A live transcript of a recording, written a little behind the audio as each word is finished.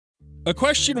A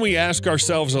question we ask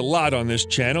ourselves a lot on this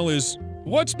channel is,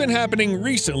 what's been happening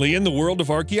recently in the world of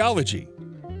archaeology?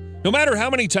 No matter how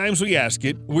many times we ask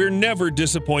it, we're never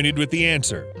disappointed with the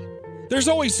answer. There's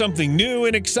always something new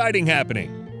and exciting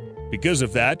happening. Because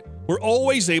of that, we're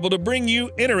always able to bring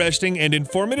you interesting and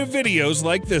informative videos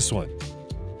like this one.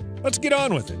 Let's get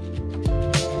on with it.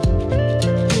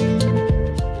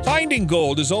 Finding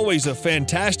gold is always a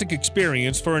fantastic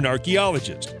experience for an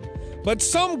archaeologist. But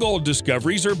some gold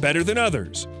discoveries are better than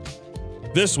others.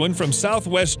 This one from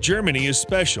southwest Germany is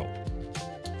special.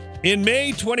 In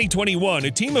May 2021,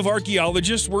 a team of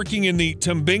archaeologists working in the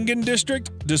Tübingen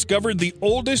district discovered the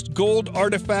oldest gold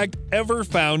artifact ever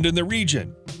found in the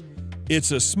region.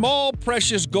 It's a small,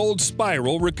 precious gold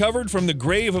spiral recovered from the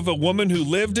grave of a woman who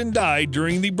lived and died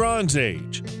during the Bronze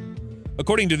Age.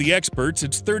 According to the experts,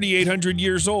 it's 3,800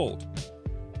 years old.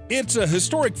 It's a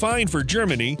historic find for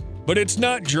Germany, but it's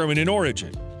not German in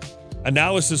origin.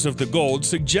 Analysis of the gold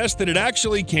suggests that it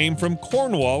actually came from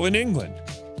Cornwall in England.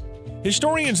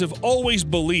 Historians have always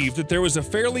believed that there was a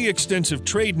fairly extensive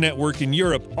trade network in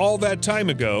Europe all that time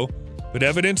ago, but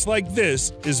evidence like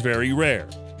this is very rare.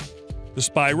 The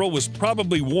spiral was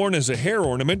probably worn as a hair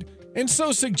ornament, and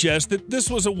so suggests that this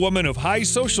was a woman of high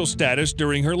social status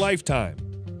during her lifetime.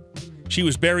 She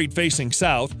was buried facing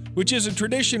south, which is a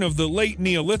tradition of the late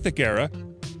Neolithic era.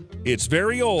 It's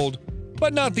very old,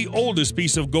 but not the oldest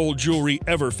piece of gold jewelry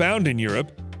ever found in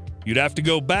Europe. You'd have to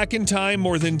go back in time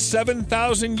more than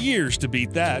 7,000 years to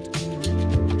beat that.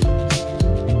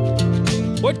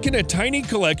 What can a tiny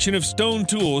collection of stone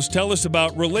tools tell us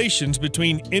about relations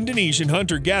between Indonesian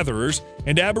hunter-gatherers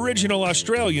and Aboriginal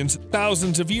Australians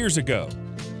thousands of years ago?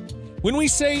 When we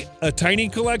say a tiny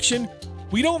collection,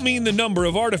 we don't mean the number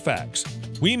of artifacts.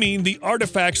 We mean the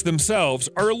artifacts themselves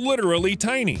are literally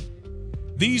tiny.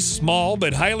 These small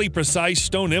but highly precise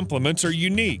stone implements are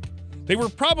unique. They were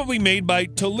probably made by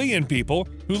Chilean people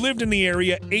who lived in the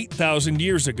area 8,000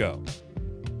 years ago.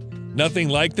 Nothing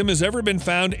like them has ever been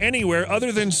found anywhere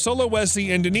other than Sulawesi,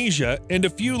 Indonesia, and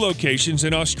a few locations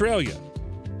in Australia.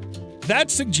 That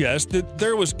suggests that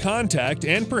there was contact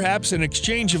and perhaps an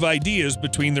exchange of ideas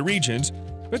between the regions,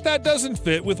 but that doesn't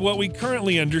fit with what we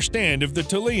currently understand of the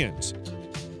Chileans.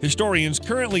 Historians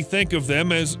currently think of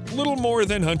them as little more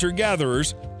than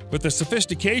hunter-gatherers, but the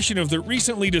sophistication of the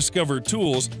recently discovered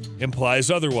tools implies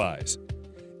otherwise.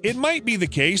 It might be the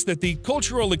case that the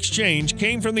cultural exchange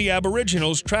came from the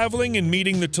Aboriginals traveling and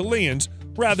meeting the Chileans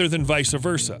rather than vice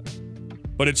versa.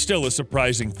 But it's still a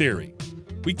surprising theory.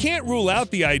 We can't rule out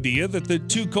the idea that the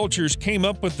two cultures came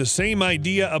up with the same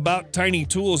idea about tiny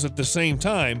tools at the same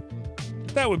time.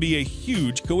 That would be a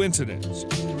huge coincidence.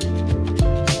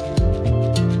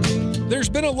 There's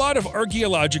been a lot of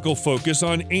archaeological focus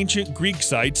on ancient Greek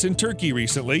sites in Turkey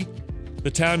recently.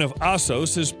 The town of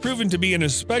Assos has proven to be an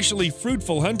especially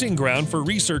fruitful hunting ground for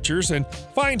researchers, and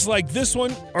finds like this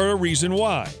one are a reason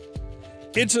why.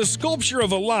 It's a sculpture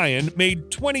of a lion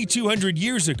made 2,200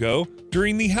 years ago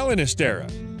during the Hellenist era.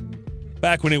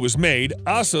 Back when it was made,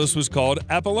 Assos was called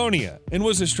Apollonia and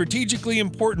was a strategically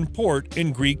important port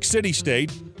in Greek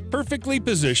city-state, perfectly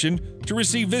positioned to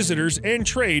receive visitors and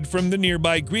trade from the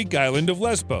nearby Greek island of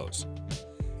Lesbos.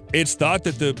 It's thought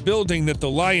that the building that the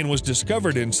lion was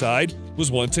discovered inside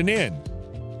was once an inn.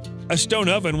 A stone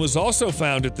oven was also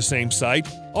found at the same site,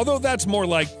 although that's more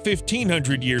like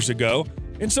 1,500 years ago,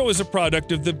 and so is a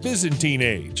product of the Byzantine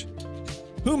age.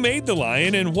 Who made the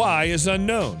lion and why is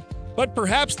unknown, but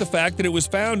perhaps the fact that it was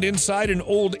found inside an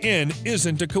old inn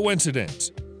isn't a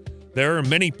coincidence. There are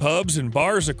many pubs and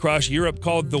bars across Europe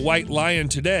called the White Lion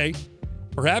today.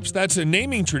 Perhaps that's a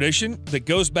naming tradition that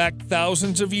goes back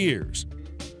thousands of years.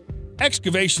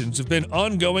 Excavations have been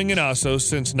ongoing in Assos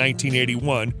since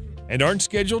 1981 and aren't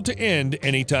scheduled to end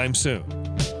anytime soon.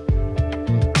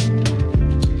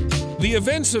 The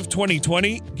events of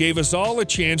 2020 gave us all a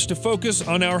chance to focus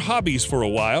on our hobbies for a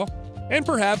while, and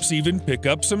perhaps even pick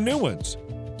up some new ones.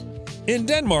 In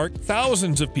Denmark,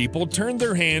 thousands of people turned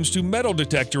their hands to metal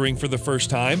detectoring for the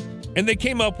first time, and they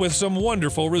came up with some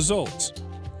wonderful results.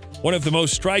 One of the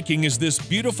most striking is this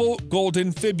beautiful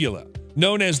golden fibula,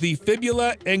 known as the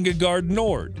Fibula Engegard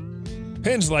Nord.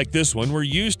 Pins like this one were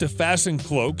used to fasten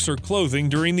cloaks or clothing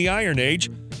during the Iron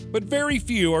Age, but very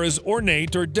few are as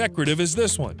ornate or decorative as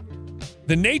this one.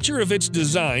 The nature of its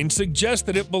design suggests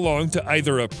that it belonged to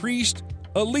either a priest,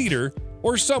 a leader,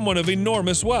 or someone of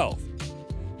enormous wealth.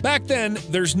 Back then,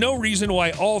 there's no reason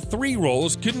why all three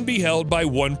roles couldn't be held by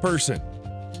one person.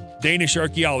 Danish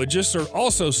archaeologists are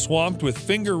also swamped with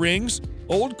finger rings,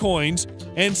 old coins,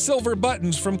 and silver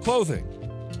buttons from clothing,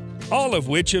 all of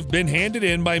which have been handed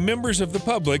in by members of the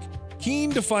public keen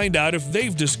to find out if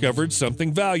they've discovered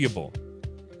something valuable.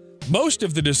 Most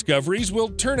of the discoveries will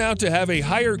turn out to have a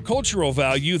higher cultural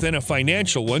value than a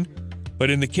financial one, but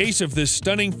in the case of this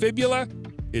stunning fibula,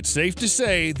 it's safe to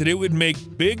say that it would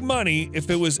make big money if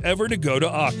it was ever to go to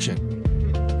auction.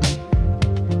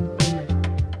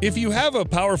 If you have a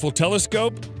powerful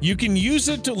telescope, you can use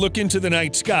it to look into the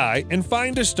night sky and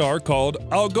find a star called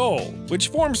Algol, which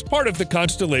forms part of the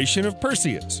constellation of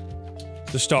Perseus.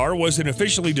 The star wasn't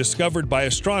officially discovered by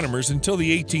astronomers until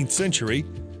the 18th century,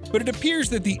 but it appears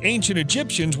that the ancient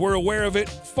Egyptians were aware of it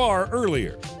far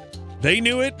earlier. They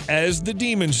knew it as the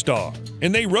Demon Star,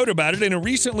 and they wrote about it in a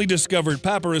recently discovered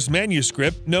papyrus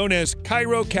manuscript known as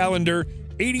Cairo Calendar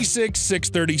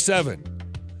 86637.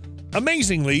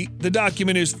 Amazingly, the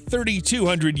document is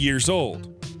 3,200 years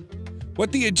old.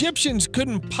 What the Egyptians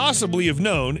couldn't possibly have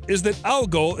known is that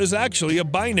Algol is actually a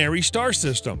binary star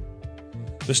system.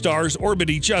 The stars orbit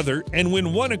each other, and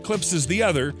when one eclipses the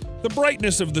other, the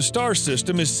brightness of the star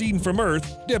system as seen from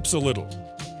Earth dips a little.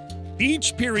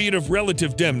 Each period of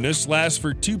relative dimness lasts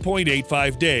for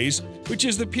 2.85 days, which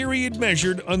is the period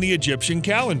measured on the Egyptian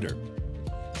calendar.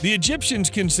 The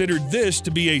Egyptians considered this to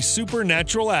be a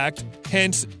supernatural act,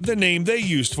 hence the name they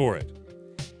used for it.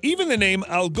 Even the name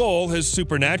Algol has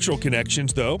supernatural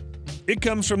connections, though. It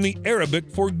comes from the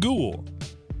Arabic for ghoul.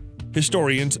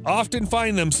 Historians often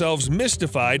find themselves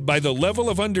mystified by the level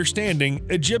of understanding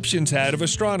Egyptians had of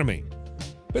astronomy.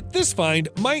 But this find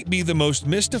might be the most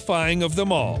mystifying of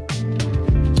them all.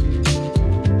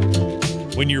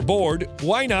 When you're bored,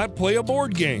 why not play a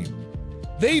board game?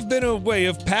 They've been a way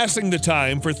of passing the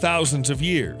time for thousands of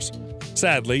years.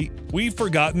 Sadly, we've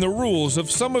forgotten the rules of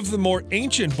some of the more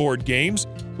ancient board games,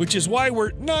 which is why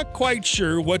we're not quite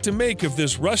sure what to make of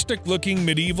this rustic-looking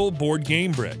medieval board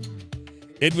game brick.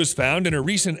 It was found in a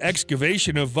recent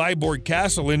excavation of Vyborg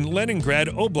Castle in Leningrad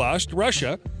Oblast,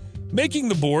 Russia. Making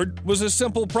the board was a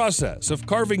simple process of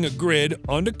carving a grid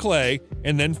onto clay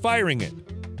and then firing it.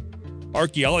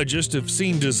 Archaeologists have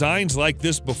seen designs like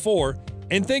this before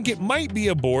and think it might be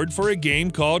a board for a game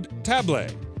called table,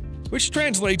 which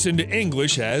translates into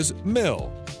English as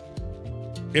mill.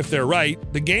 If they're right,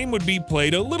 the game would be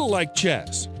played a little like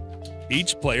chess.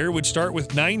 Each player would start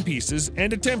with 9 pieces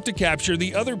and attempt to capture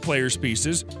the other player's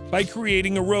pieces by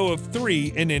creating a row of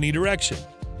 3 in any direction.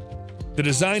 The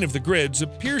design of the grids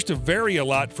appears to vary a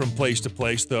lot from place to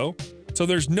place, though, so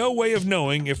there's no way of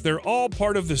knowing if they're all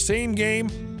part of the same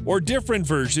game or different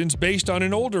versions based on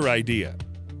an older idea.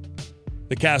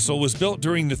 The castle was built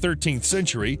during the 13th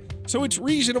century, so it's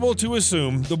reasonable to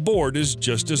assume the board is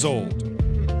just as old.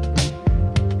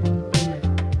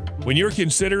 When you're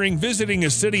considering visiting a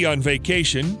city on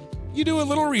vacation, you do a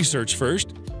little research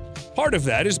first. Part of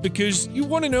that is because you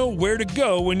want to know where to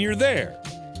go when you're there,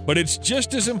 but it's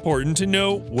just as important to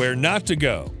know where not to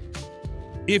go.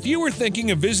 If you were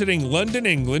thinking of visiting London,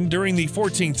 England during the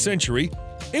 14th century,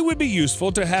 it would be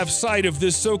useful to have sight of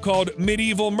this so-called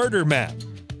medieval murder map.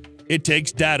 It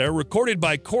takes data recorded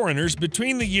by coroners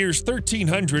between the years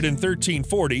 1300 and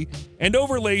 1340 and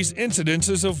overlays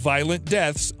incidences of violent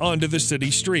deaths onto the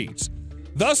city streets,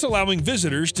 thus allowing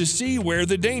visitors to see where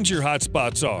the danger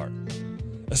hotspots are.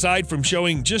 Aside from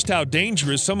showing just how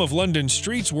dangerous some of London's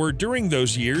streets were during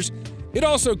those years, it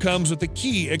also comes with a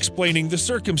key explaining the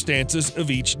circumstances of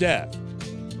each death.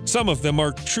 Some of them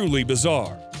are truly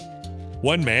bizarre.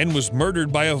 One man was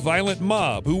murdered by a violent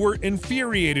mob who were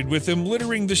infuriated with him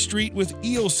littering the street with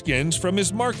eel skins from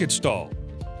his market stall.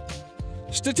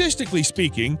 Statistically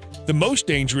speaking, the most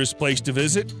dangerous place to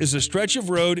visit is a stretch of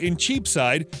road in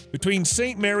Cheapside between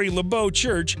St. Mary Le Bow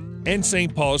Church and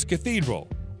St. Paul's Cathedral.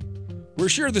 We're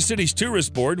sure the city's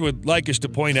tourist board would like us to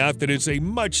point out that it's a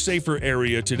much safer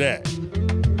area today.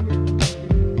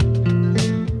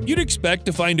 You'd expect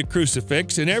to find a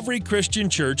crucifix in every Christian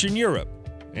church in Europe,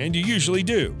 and you usually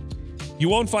do. You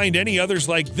won't find any others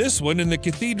like this one in the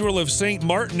Cathedral of St.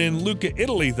 Martin in Lucca,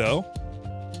 Italy, though.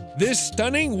 This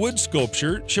stunning wood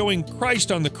sculpture showing Christ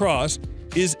on the cross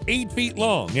is 8 feet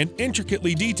long and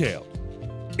intricately detailed.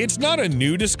 It's not a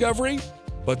new discovery,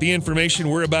 but the information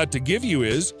we're about to give you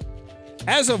is.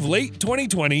 As of late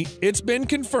 2020, it's been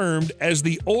confirmed as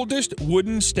the oldest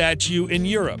wooden statue in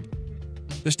Europe.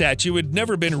 The statue had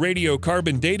never been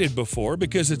radiocarbon dated before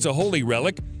because it's a holy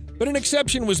relic, but an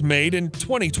exception was made in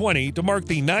 2020 to mark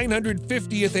the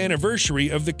 950th anniversary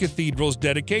of the cathedral's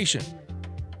dedication.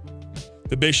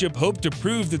 The bishop hoped to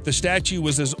prove that the statue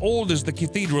was as old as the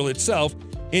cathedral itself.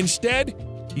 Instead,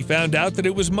 he found out that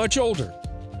it was much older.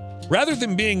 Rather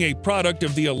than being a product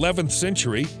of the 11th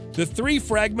century, the 3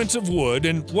 fragments of wood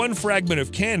and 1 fragment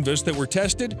of canvas that were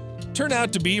tested turn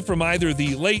out to be from either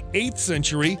the late 8th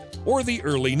century or the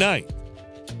early 9th.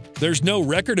 There's no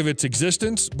record of its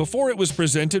existence before it was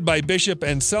presented by Bishop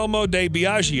Anselmo de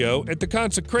Biagio at the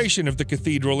consecration of the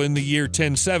cathedral in the year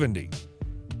 1070.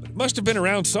 But it must have been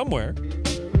around somewhere.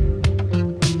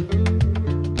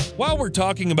 While we're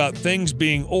talking about things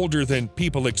being older than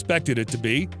people expected it to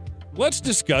be, let's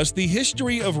discuss the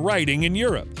history of writing in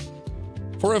Europe.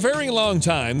 For a very long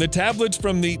time, the tablets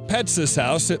from the Petsus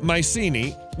house at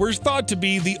Mycenae were thought to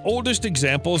be the oldest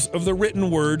examples of the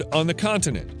written word on the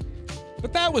continent.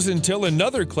 But that was until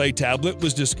another clay tablet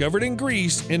was discovered in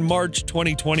Greece in March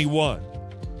 2021.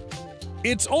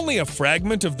 It's only a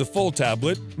fragment of the full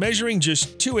tablet, measuring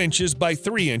just 2 inches by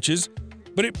 3 inches,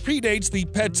 but it predates the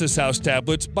Petsus house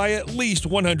tablets by at least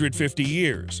 150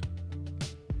 years.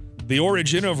 The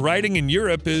origin of writing in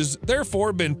Europe has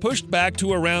therefore been pushed back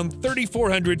to around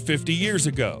 3,450 years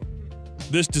ago.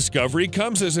 This discovery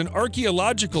comes as an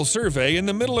archaeological survey in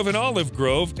the middle of an olive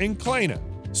grove in Kleina,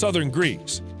 southern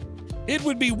Greece. It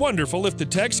would be wonderful if the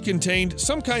text contained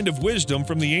some kind of wisdom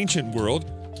from the ancient world,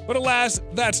 but alas,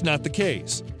 that's not the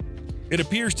case. It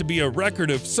appears to be a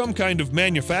record of some kind of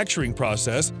manufacturing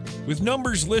process, with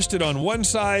numbers listed on one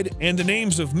side and the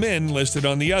names of men listed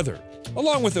on the other,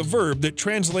 along with a verb that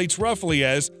translates roughly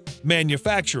as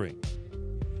manufacturing.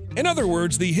 In other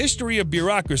words, the history of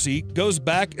bureaucracy goes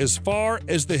back as far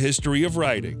as the history of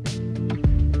writing.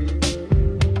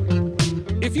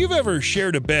 If you've ever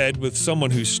shared a bed with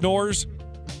someone who snores,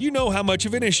 you know how much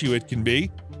of an issue it can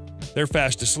be. They're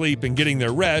fast asleep and getting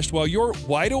their rest while you're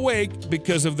wide awake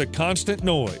because of the constant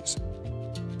noise.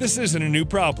 This isn't a new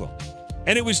problem,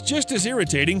 and it was just as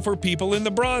irritating for people in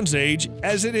the Bronze Age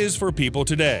as it is for people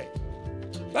today.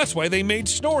 That's why they made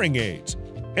snoring aids,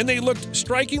 and they looked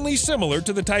strikingly similar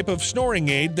to the type of snoring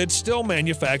aid that's still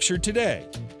manufactured today.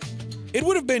 It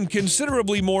would have been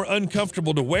considerably more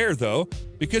uncomfortable to wear, though,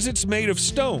 because it's made of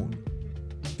stone.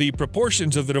 The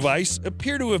proportions of the device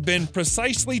appear to have been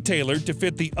precisely tailored to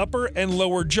fit the upper and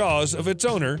lower jaws of its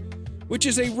owner, which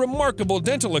is a remarkable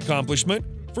dental accomplishment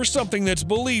for something that's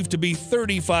believed to be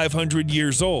 3,500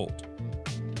 years old.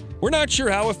 We're not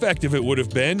sure how effective it would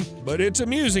have been, but it's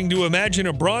amusing to imagine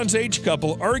a Bronze Age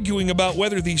couple arguing about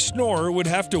whether the snorer would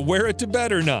have to wear it to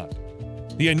bed or not.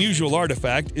 The unusual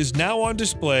artifact is now on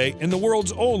display in the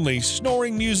world's only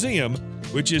snoring museum,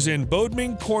 which is in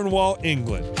Bodmin, Cornwall,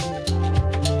 England.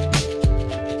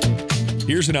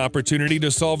 Here's an opportunity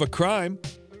to solve a crime.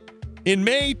 In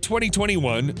May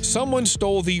 2021, someone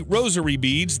stole the rosary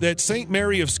beads that St.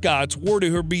 Mary of Scots wore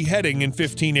to her beheading in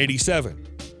 1587.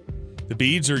 The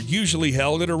beads are usually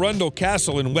held at Arundel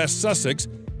Castle in West Sussex,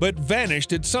 but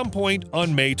vanished at some point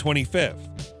on May 25th.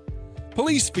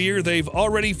 Police fear they've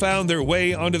already found their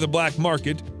way onto the black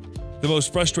market. The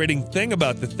most frustrating thing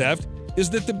about the theft is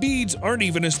that the beads aren't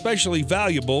even especially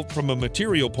valuable from a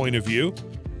material point of view.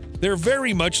 They're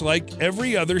very much like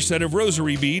every other set of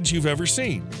rosary beads you've ever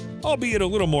seen, albeit a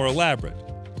little more elaborate.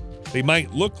 They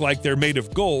might look like they're made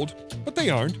of gold, but they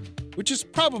aren't, which is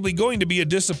probably going to be a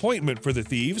disappointment for the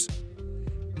thieves.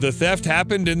 The theft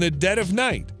happened in the dead of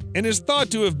night and is thought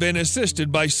to have been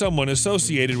assisted by someone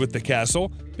associated with the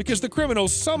castle because the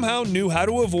criminals somehow knew how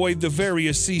to avoid the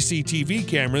various CCTV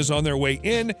cameras on their way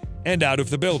in and out of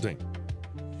the building.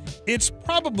 It's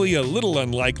probably a little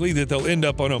unlikely that they'll end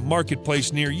up on a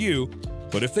marketplace near you,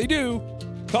 but if they do,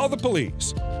 call the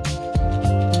police.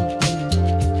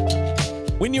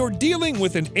 When you're dealing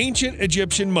with an ancient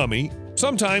Egyptian mummy,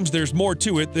 sometimes there's more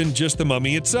to it than just the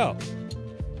mummy itself.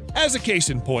 As a case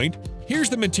in point, here's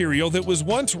the material that was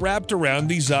once wrapped around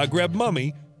the Zagreb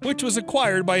mummy, which was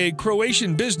acquired by a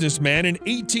Croatian businessman in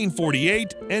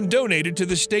 1848 and donated to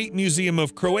the State Museum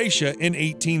of Croatia in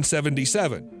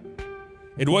 1877.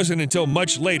 It wasn't until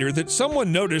much later that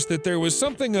someone noticed that there was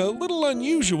something a little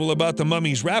unusual about the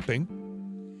mummy's wrapping.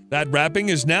 That wrapping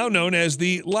is now known as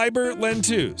the Liber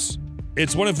Lentus.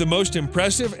 It's one of the most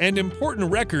impressive and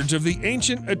important records of the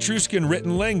ancient Etruscan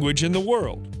written language in the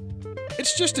world.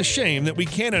 It's just a shame that we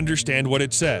can't understand what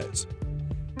it says.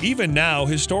 Even now,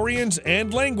 historians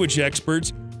and language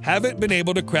experts haven't been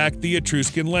able to crack the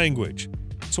Etruscan language,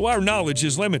 so our knowledge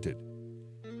is limited.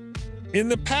 In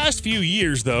the past few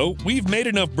years, though, we've made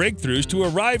enough breakthroughs to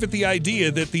arrive at the idea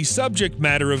that the subject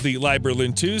matter of the Liber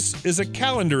Lentus is a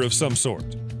calendar of some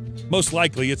sort. Most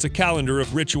likely, it's a calendar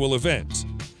of ritual events.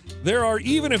 There are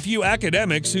even a few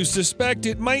academics who suspect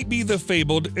it might be the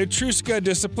fabled Etrusca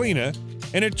Disciplina,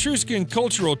 an Etruscan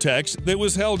cultural text that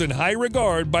was held in high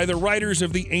regard by the writers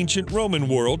of the ancient Roman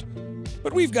world,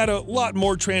 but we've got a lot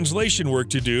more translation work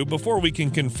to do before we can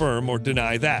confirm or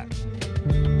deny that.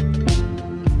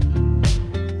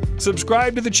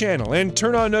 Subscribe to the channel and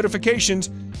turn on notifications,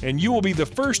 and you will be the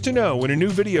first to know when a new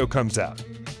video comes out.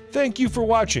 Thank you for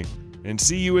watching. and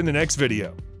see you in the next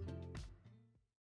video.